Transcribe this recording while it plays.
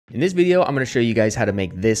In this video, I'm going to show you guys how to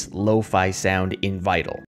make this lo-fi sound in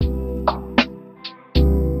Vital.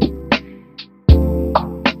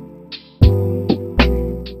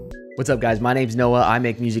 What's up guys, my name's Noah, I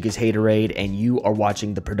make music as Haterade, and you are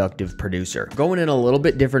watching The Productive Producer. Going in a little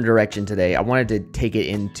bit different direction today. I wanted to take it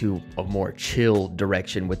into a more chill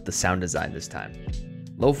direction with the sound design this time.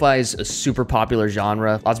 Lo-fi is a super popular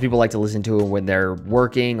genre. Lots of people like to listen to it when they're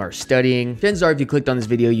working or studying. Chances are if you clicked on this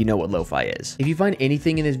video, you know what lo-fi is. If you find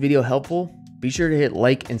anything in this video helpful, be sure to hit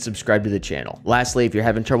like and subscribe to the channel. Lastly, if you're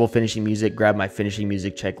having trouble finishing music, grab my finishing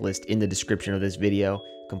music checklist in the description of this video.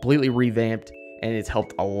 Completely revamped, and it's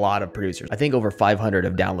helped a lot of producers. I think over 500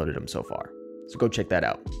 have downloaded them so far. So go check that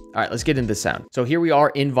out. All right, let's get into the sound. So here we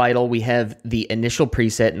are in Vital. We have the initial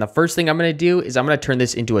preset, and the first thing I'm gonna do is I'm gonna turn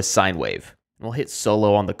this into a sine wave. We'll hit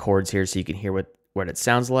solo on the chords here so you can hear what it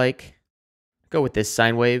sounds like. Go with this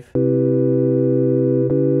sine wave. And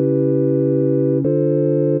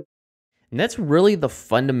that's really the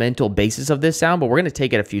fundamental basis of this sound, but we're gonna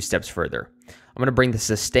take it a few steps further. I'm gonna bring the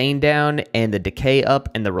sustain down and the decay up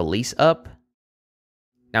and the release up.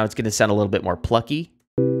 Now it's gonna sound a little bit more plucky.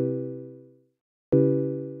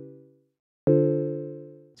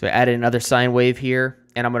 So I added another sine wave here,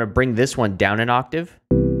 and I'm gonna bring this one down an octave.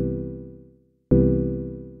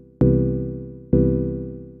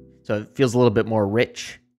 So it feels a little bit more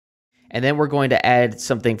rich. And then we're going to add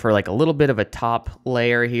something for like a little bit of a top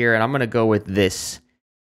layer here. And I'm going to go with this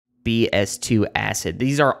BS2 acid.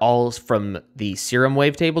 These are all from the Serum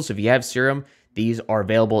wavetable. So if you have Serum, these are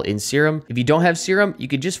available in Serum. If you don't have Serum, you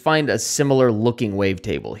could just find a similar looking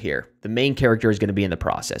wavetable here. The main character is going to be in the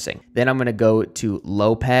processing. Then I'm going to go to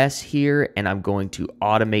low pass here, and I'm going to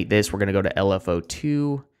automate this. We're going to go to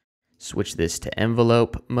LFO2. Switch this to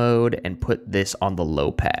envelope mode and put this on the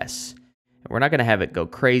low pass. And we're not gonna have it go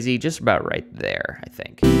crazy, just about right there, I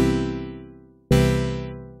think.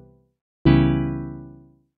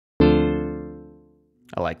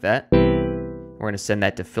 I like that. We're gonna send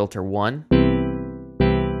that to filter 1.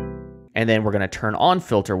 And then we're gonna turn on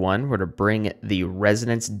filter 1. We're gonna bring the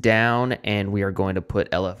resonance down, and we are going to put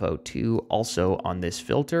LFO2 also on this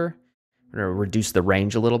filter. We're gonna reduce the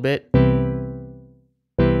range a little bit.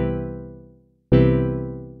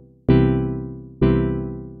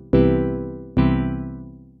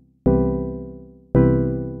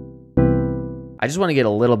 I just want to get a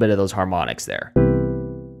little bit of those harmonics there.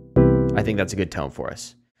 I think that's a good tone for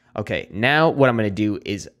us. Okay, now what I'm going to do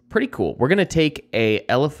is pretty cool. We're going to take a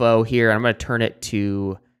LFO here, and I'm going to turn it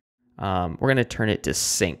to,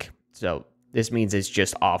 sync. So this means it's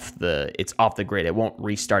just off the grid. It won't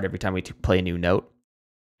restart every time we play a new note.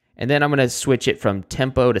 And then I'm going to switch it from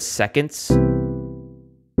tempo to seconds.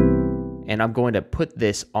 And I'm going to put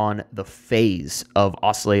this on the phase of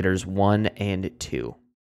oscillators 1 and 2.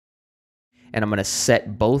 And I'm going to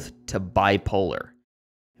set both to bipolar.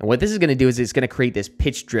 And what this is going to do is it's going to create this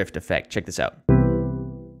pitch drift effect. Check this out.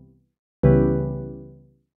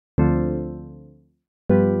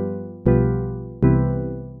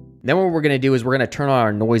 Then what we're going to do is we're going to turn on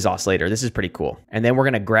our noise oscillator. This is pretty cool. And then we're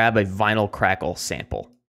going to grab a vinyl crackle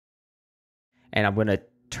sample. And I'm going to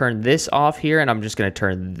turn this off here, and I'm just going to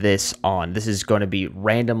turn this on. This is going to be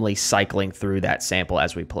randomly cycling through that sample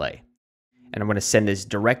as we play. And I'm going to send this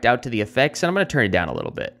direct out to the effects, and I'm going to turn it down a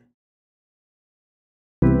little bit.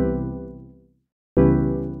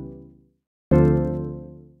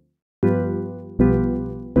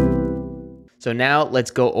 So now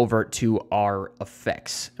let's go over to our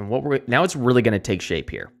effects. And now it's really going to take shape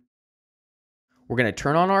here. We're going to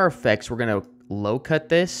turn on our effects. We're going to low cut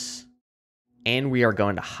this, and we are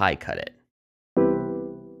going to high cut it.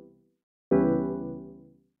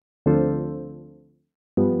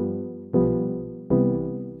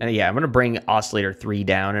 And yeah, I'm going to bring oscillator 3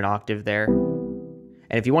 down an octave there. And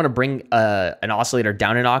if you want to bring an oscillator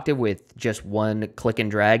down an octave with just one click and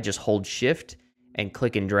drag, just hold shift and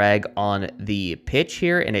click and drag on the pitch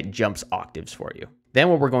here, and it jumps octaves for you. Then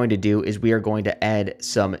what we're going to do is we are going to add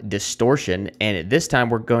some distortion, and this time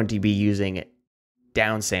we're going to be using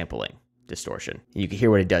downsampling distortion. You can hear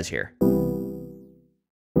what it does here.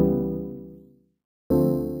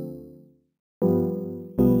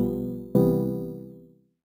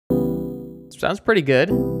 Sounds pretty good.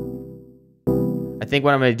 I think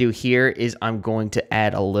what I'm going to do here is I'm going to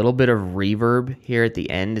add a little bit of reverb here at the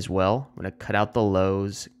end as well. I'm going to cut out the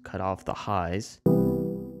lows, cut off the highs.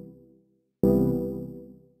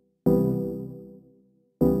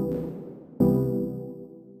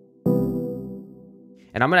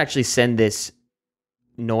 And I'm going to actually send this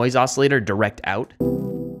noise oscillator direct out.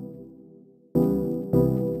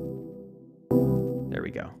 There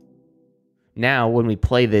we go. Now, when we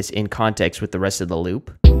play this in context with the rest of the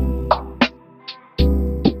loop,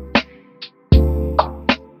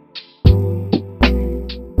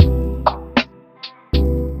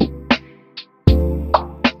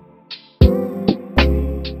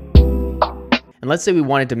 And let's say we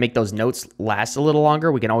wanted to make those notes last a little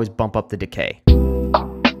longer, we can always bump up the decay.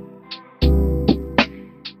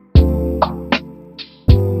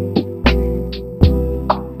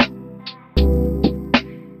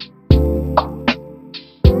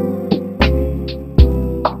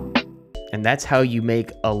 And that's how you make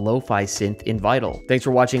a lo-fi synth in Vital. Thanks for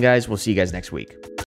watching, guys. We'll see you guys next week.